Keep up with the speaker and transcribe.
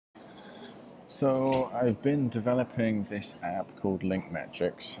So I've been developing this app called Link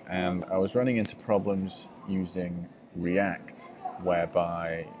Metrics, and I was running into problems using React,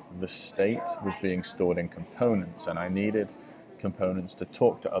 whereby the state was being stored in components, and I needed components to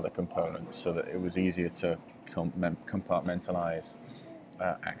talk to other components so that it was easier to compartmentalize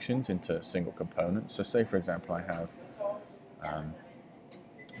actions into single components. So say, for example, I have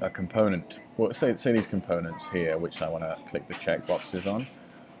a component, well, say these components here, which I want to click the checkboxes on.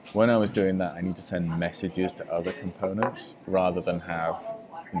 When I was doing that, I need to send messages to other components rather than have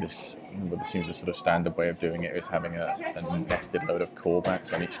this, what seems a sort of standard way of doing it is having a nested load of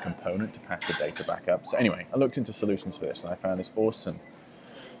callbacks on each component to pass the data back up. So anyway, I looked into solutions for this and I found this awesome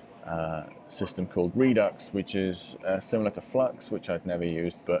system called Redux, which is similar to Flux, which I'd never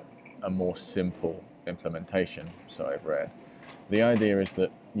used, but a more simple implementation, so I've read. The idea is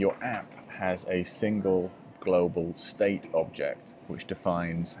that your app has a single global state object which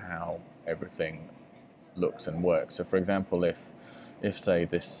defines how everything looks and works. So for example, if say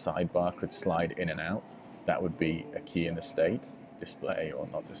this sidebar could slide in and out, that would be a key in the state, display or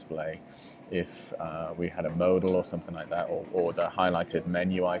not display. If we had a modal or something like that, or the highlighted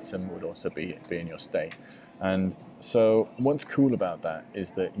menu item would also be in your state. And so what's cool about that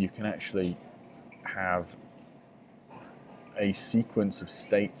is that you can actually have a sequence of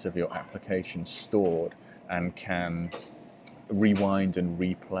states of your application stored and can rewind and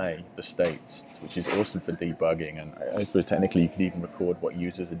replay the states, which is awesome for debugging. And I suppose technically you could even record what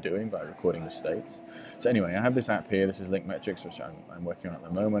users are doing by recording the states. So anyway, I have this app here. This is Link Metrics, which I'm working on at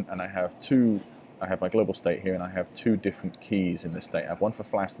the moment, and I have my global state here, and I have two different keys in the state. I have one for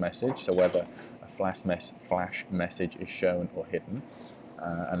flash message, so whether a flash message is shown or hidden.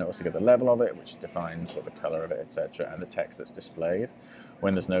 And I also get the level of it, which defines what the color of it, etc., and the text that's displayed.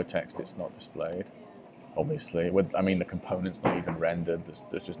 When there's no text, it's not displayed. Obviously, the component's not even rendered.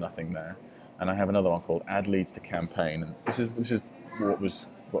 There's just nothing there. And I have another one called Add Leads to Campaign, and this is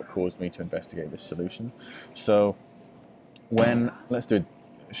what caused me to investigate this solution. So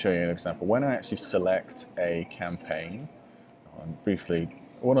show you an example. When I actually select a campaign, briefly,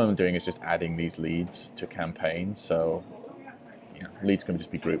 what I'm doing is just adding these leads to campaign. So leads can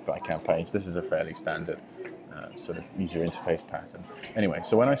just be grouped by campaigns. This is a fairly standard sort of user interface pattern. Anyway,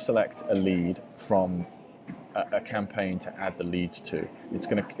 so when I select a lead from a campaign to add the leads to, it's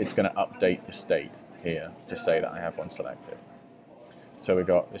gonna update the state here to say that I have one selected. So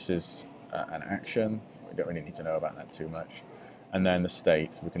this is an action. We don't really need to know about that too much. And then the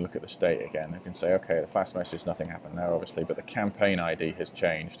state, we can look at the state again. I can say, okay, the flash message, nothing happened there, obviously, but the campaign ID has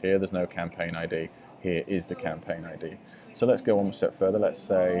changed. Here, there's no campaign ID. Here is the campaign ID. So let's go one step further. Let's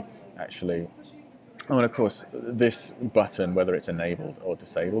say, actually, and of course, this button, whether it's enabled or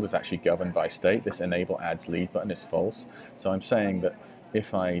disabled, is actually governed by state. This enable adds lead button is false. So I'm saying that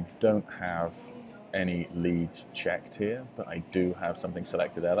if I don't have any leads checked here, but I do have something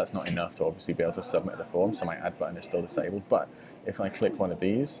selected there, that's not enough to obviously be able to submit the form, so my add button is still disabled. But if I click one of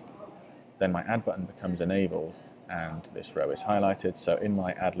these, then my add button becomes enabled and this row is highlighted. So in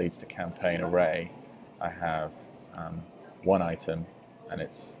my add leads to campaign array, I have one item and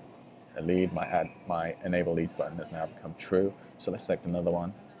it's a lead. My enable leads button has now become true. So let's select another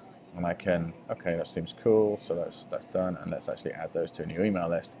one, and I can, okay, that seems cool. So that's done, and let's actually add those to a new email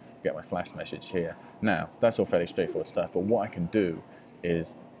list. Get my flash message here. Now that's all fairly straightforward stuff. But what I can do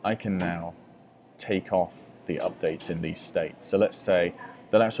is I can now take off the updates in these states. So let's say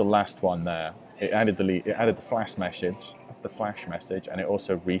the actual last one there, it added the flash message, and it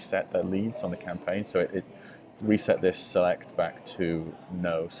also reset the leads on the campaign. So it reset this select back to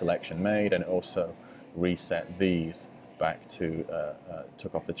no selection made, and it also reset these back to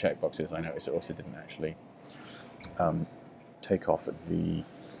took off the checkboxes. I noticed it also didn't actually take off the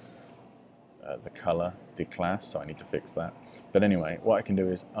color declass, so I need to fix that. But anyway, what I can do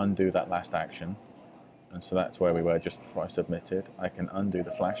is undo that last action, and so that's where we were just before I submitted. I can undo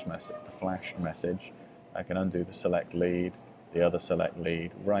the flash message. I can undo the select lead, the other select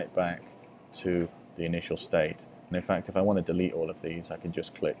lead, right back to the initial state. And in fact, if I want to delete all of these, I can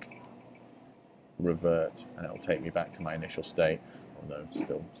just click revert and it'll take me back to my initial state, although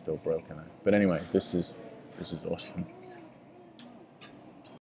still broken. But anyway, this is awesome.